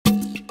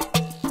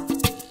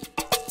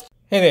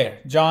Hey there,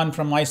 John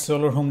from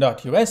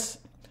mysolarhome.us.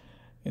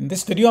 In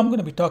this video, I'm going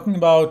to be talking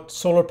about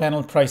solar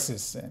panel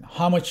prices and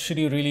how much should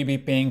you really be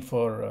paying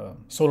for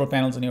solar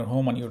panels on your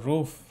home, on your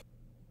roof.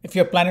 If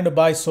you're planning to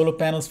buy solar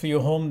panels for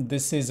your home,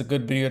 this is a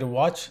good video to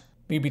watch.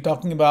 We'll be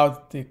talking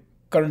about the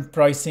current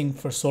pricing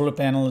for solar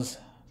panels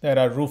that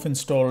are roof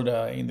installed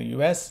in the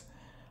US.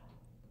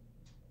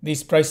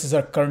 These prices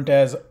are current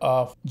as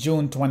of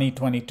June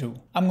 2022.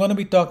 I'm going to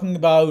be talking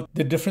about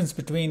the difference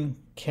between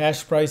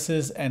cash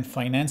prices and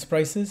finance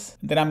prices.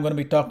 Then I'm going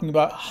to be talking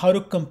about how to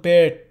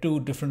compare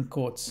two different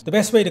quotes. The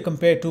best way to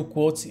compare two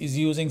quotes is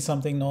using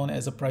something known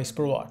as a price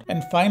per watt.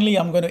 And finally,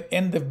 I'm going to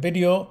end the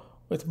video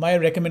with my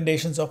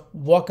recommendations of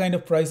what kind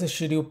of prices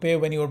should you pay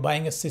when you're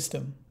buying a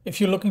system. If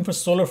you're looking for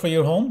solar for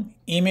your home,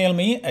 email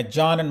me at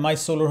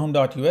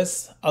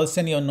john@mysolarhome.us. I'll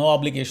send you a no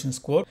obligations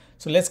quote.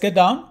 So let's get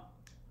down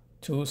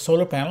to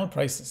solar panel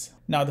prices.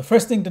 Now, the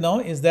first thing to know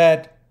is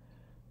that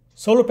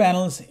solar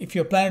panels, if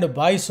you're planning to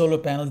buy solar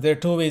panels, there are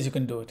two ways you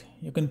can do it.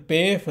 You can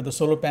pay for the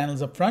solar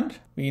panels up front.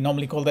 We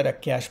normally call that a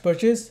cash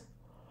purchase.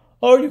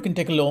 Or you can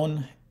take a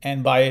loan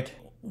and buy it.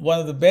 One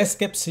of the best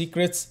kept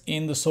secrets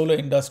in the solar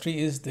industry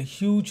is the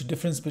huge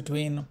difference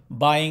between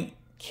buying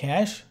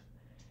cash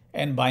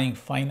and buying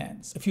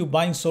finance. If you're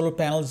buying solar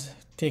panels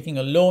taking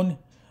a loan,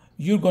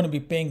 you're going to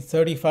be paying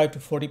 35 to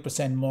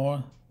 40%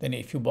 more than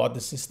if you bought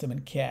the system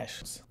in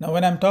cash. Now,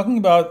 when I'm talking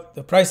about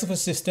the price of a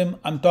system,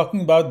 I'm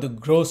talking about the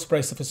gross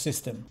price of a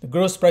system. The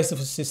gross price of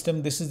a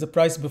system, this is the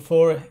price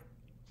before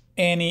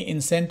any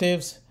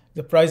incentives,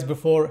 the price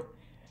before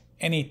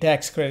any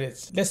tax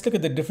credits. Let's look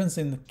at the difference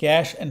in the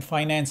cash and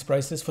finance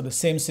prices for the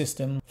same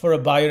system for a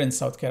buyer in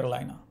South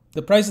Carolina.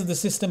 The price of the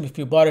system, if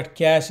you bought it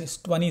cash, is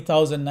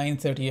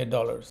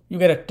 $20,938. You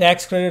get a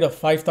tax credit of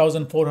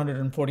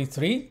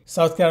 $5,443.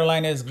 South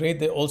Carolina is great.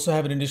 They also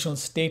have an additional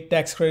state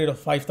tax credit of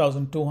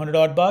 $5,200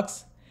 odd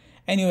bucks.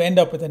 And you end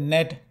up with a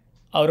net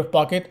out of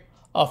pocket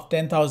of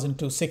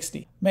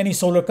 $10,260. Many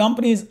solar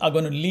companies are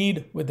going to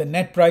lead with the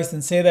net price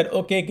and say that,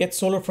 okay, get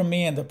solar from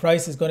me and the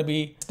price is going to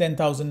be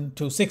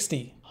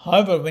 $10,260.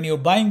 However, when you're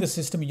buying the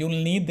system, you'll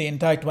need the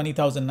entire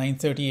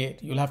 $20,938.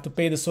 You'll have to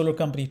pay the solar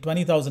company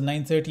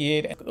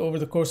 $20,938. Over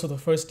the course of the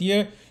first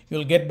year,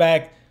 you'll get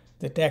back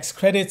the tax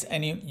credits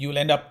and you'll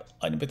end up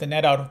with a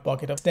net out of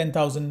pocket of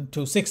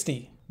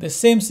 $10,260. The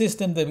same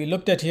system that we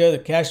looked at here, the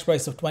cash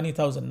price of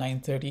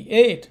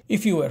 $20,938.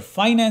 If you were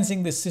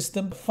financing this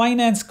system, the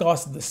finance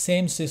cost of the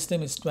same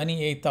system is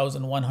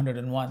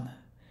 $28,101.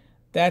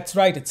 That's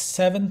right, it's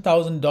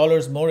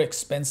 $7,000 more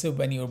expensive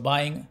when you're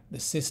buying the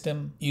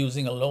system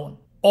using a loan.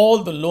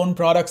 All the loan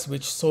products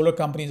which solar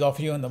companies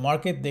offer you in the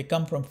market, they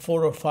come from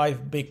 4 or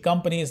 5 big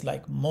companies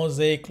like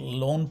Mosaic,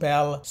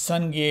 LoanPal,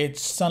 SunGage,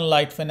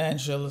 Sunlight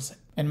Financials,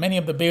 and many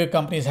of the bigger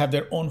companies have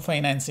their own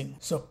financing.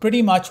 So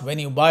pretty much when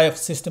you buy a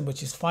system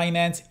which is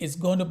financed, it's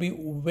going to be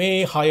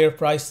way higher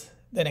price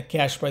than a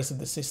cash price of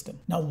the system.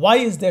 Now, why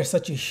is there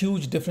such a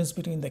huge difference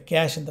between the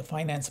cash and the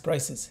finance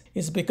prices?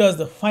 It's because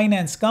the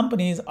finance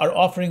companies are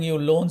offering you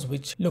loans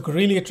which look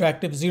really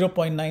attractive,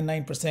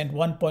 0.99%,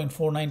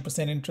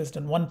 1.49% interest,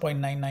 and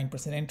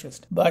 1.99%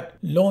 interest. But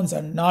loans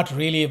are not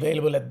really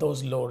available at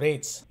those low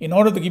rates. In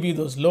order to give you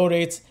those low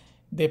rates,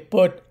 they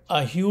put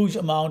a huge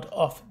amount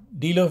of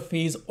dealer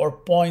fees or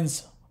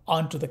points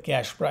onto the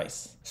cash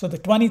price. So the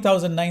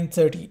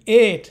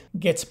 $20,938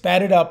 gets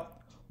padded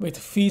up with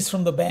fees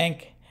from the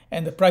bank,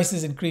 and the price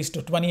is increased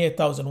to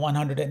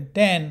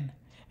 $28,110,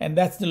 and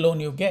that's the loan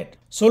you get.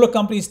 Solar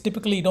companies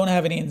typically don't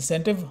have any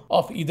incentive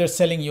of either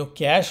selling you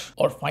cash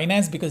or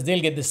finance because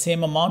they'll get the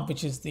same amount,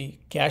 which is the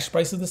cash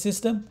price of the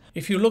system.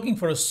 If you're looking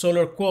for a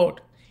solar quote,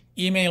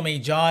 email me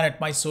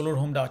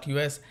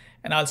john@mysolarhome.us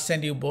and I'll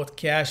send you both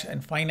cash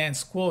and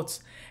finance quotes.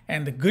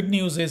 And the good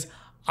news is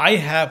I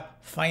have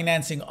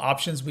financing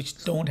options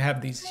which don't have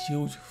these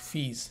huge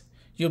fees.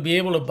 You'll be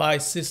able to buy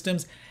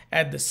systems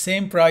at the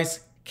same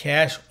price,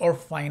 cash or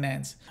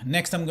finance.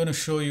 Next, I'm going to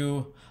show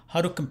you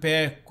how to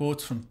compare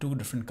quotes from two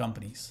different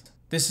companies.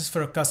 This is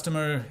for a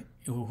customer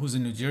who's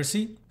in New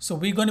Jersey. So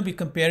we're going to be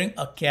comparing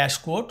a cash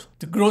quote.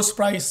 The gross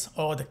price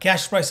or the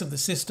cash price of the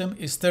system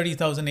is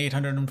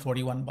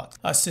 $30,841.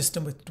 A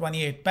system with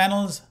 28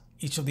 panels.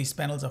 Each of these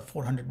panels are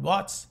 400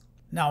 watts.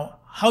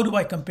 Now, how do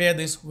I compare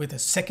this with a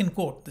second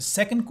quote? The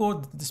second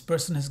quote that this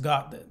person has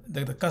got,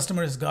 the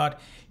customer has got,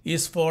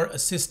 is for a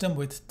system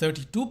with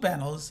 32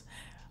 panels.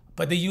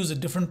 But they use a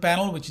different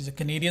panel, which is a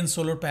Canadian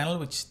solar panel,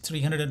 which is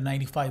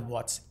 395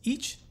 watts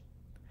each.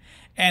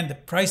 And the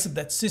price of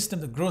that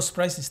system, the gross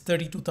price is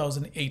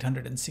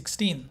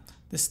 $32,816.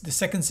 The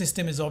second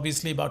system is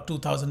obviously about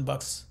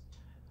 $2,000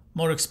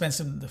 more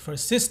expensive than the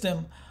first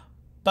system.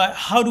 But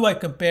how do I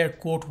compare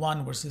quote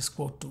 1 versus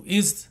quote 2?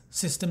 Is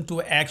system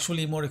 2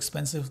 actually more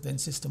expensive than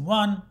system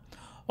 1?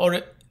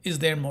 Or is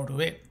there more to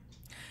it?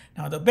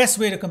 Now, the best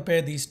way to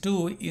compare these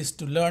two is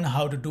to learn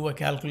how to do a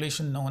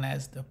calculation known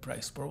as the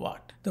price per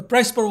watt. The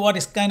price per watt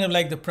is kind of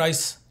like the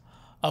price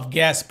of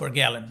gas per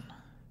gallon.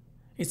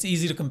 It's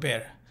easy to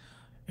compare.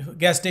 If a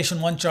gas station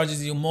 1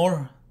 charges you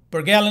more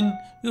per gallon,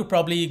 you'll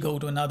probably go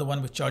to another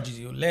one which charges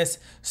you less.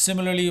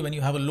 Similarly, when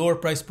you have a lower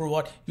price per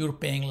watt, you're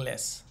paying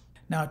less.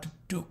 Now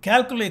to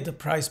calculate the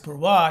price per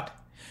watt,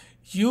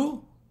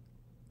 you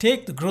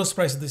take the gross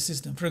price of the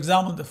system. For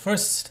example,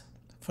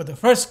 for the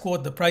first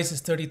quote, the price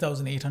is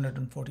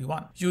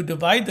 $30,841. You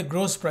divide the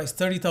gross price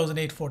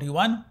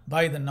 $30,841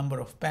 by the number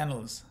of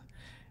panels.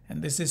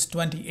 And this is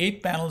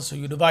 28 panels, so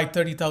you divide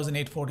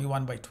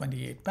 30,841 by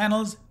 28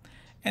 panels.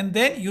 And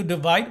then you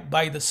divide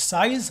by the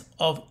size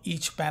of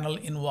each panel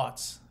in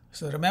watts.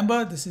 So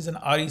remember, this is an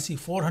REC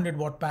 400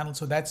 watt panel,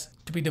 so that's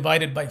to be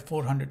divided by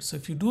 400. So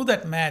if you do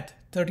that math,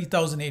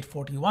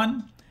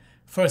 30,841,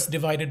 first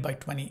divided by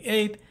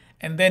 28,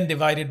 and then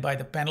divided by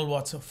the panel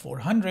watts of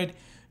 400,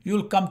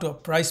 you'll come to a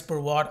price per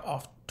watt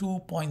of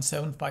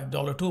 $2.75,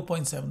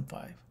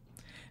 $2.75.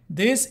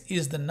 This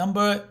is the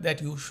number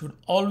that you should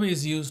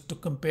always use to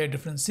compare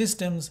different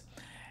systems,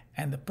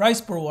 and the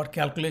price per watt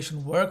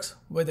calculation works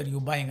whether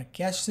you're buying a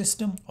cash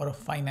system or a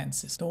finance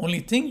system. The only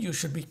thing you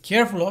should be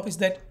careful of is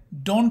that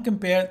don't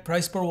compare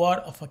price per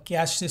watt of a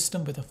cash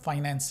system with a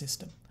finance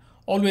system.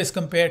 Always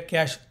compare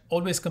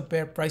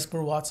price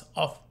per watts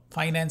of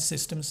finance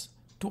systems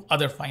to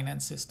other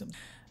finance systems.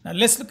 Now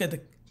let's look at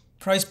the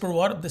price per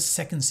watt of the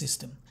second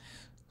system.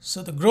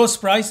 So the gross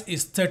price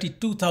is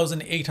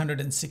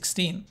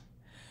 32,816.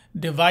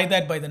 Divide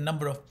that by the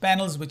number of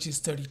panels, which is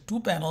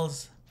 32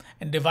 panels,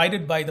 and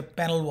divided by the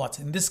panel watts.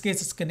 In this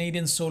case, it's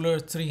Canadian Solar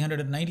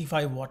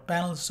 395 watt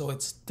panels, so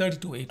it's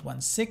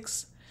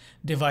 32,816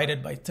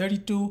 divided by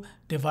 32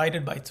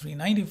 divided by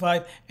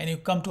 395, and you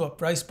come to a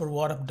price per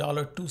watt of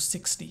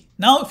 $2.60.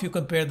 Now, if you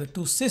compare the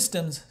two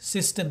systems,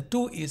 system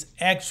 2 is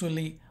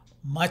actually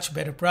much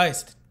better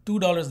priced.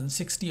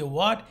 $2.60 a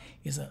watt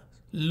is a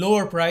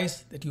lower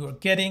price that you are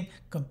getting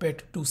compared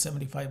to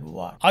 $2.75 a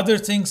watt. Other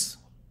things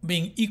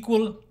being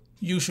equal,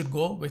 you should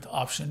go with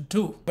option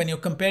 2. When you're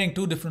comparing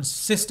two different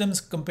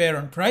systems, compare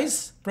on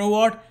price per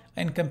watt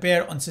and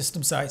compare on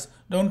system size.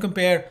 Don't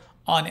compare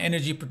on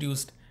energy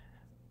produced.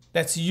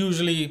 That's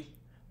usually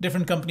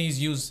different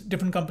companies use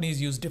different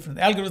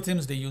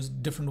algorithms, they use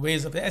different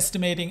ways of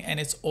estimating, and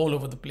it's all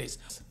over the place.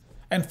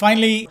 And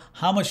finally,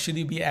 how much should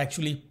you be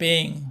actually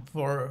paying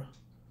for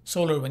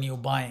solar when you're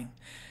buying?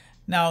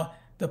 Now,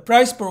 the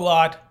price per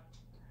watt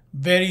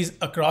varies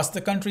across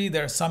the country.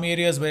 There are some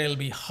areas where it'll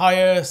be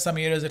higher, some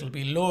areas it'll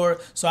be lower.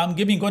 So I'm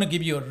going to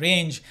give you a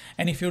range.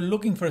 And if you're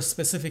looking for a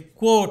specific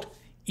quote,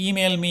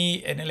 email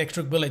me an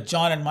electric bill at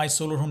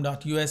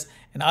john@mysolarhome.us,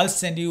 and I'll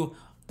send you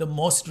the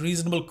most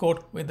reasonable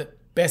quote with the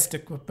best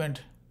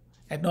equipment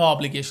at no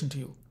obligation to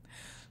you.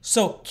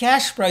 So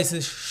cash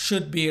prices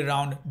should be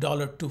around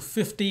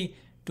 $2.50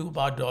 to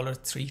about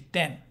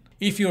 $3.10.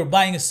 If you're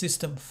buying a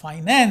system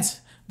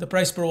finance, the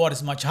price per watt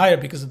is much higher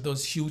because of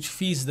those huge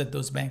fees that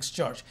those banks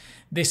charge.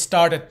 They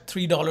start at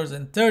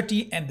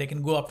 $3.30 and they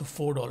can go up to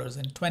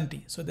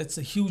 $4.20. So that's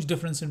a huge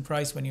difference in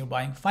price when you're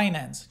buying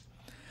finance.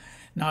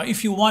 Now,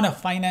 if you want a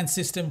finance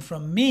system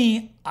from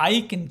me,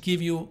 I can give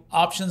you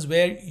options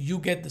where you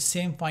get the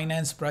same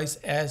finance price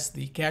as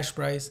the cash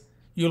price.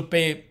 You'll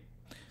pay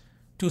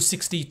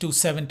 $260,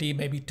 $270,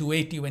 maybe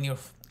 $280 when you're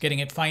getting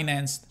it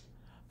financed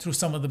through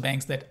some of the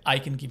banks that I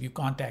can give you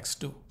contacts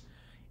to.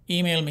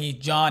 Email me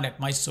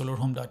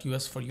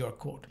john@mysolarhome.us for your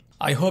quote.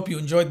 I hope you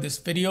enjoyed this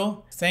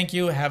video. Thank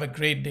you. Have a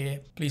great day.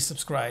 Please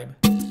subscribe.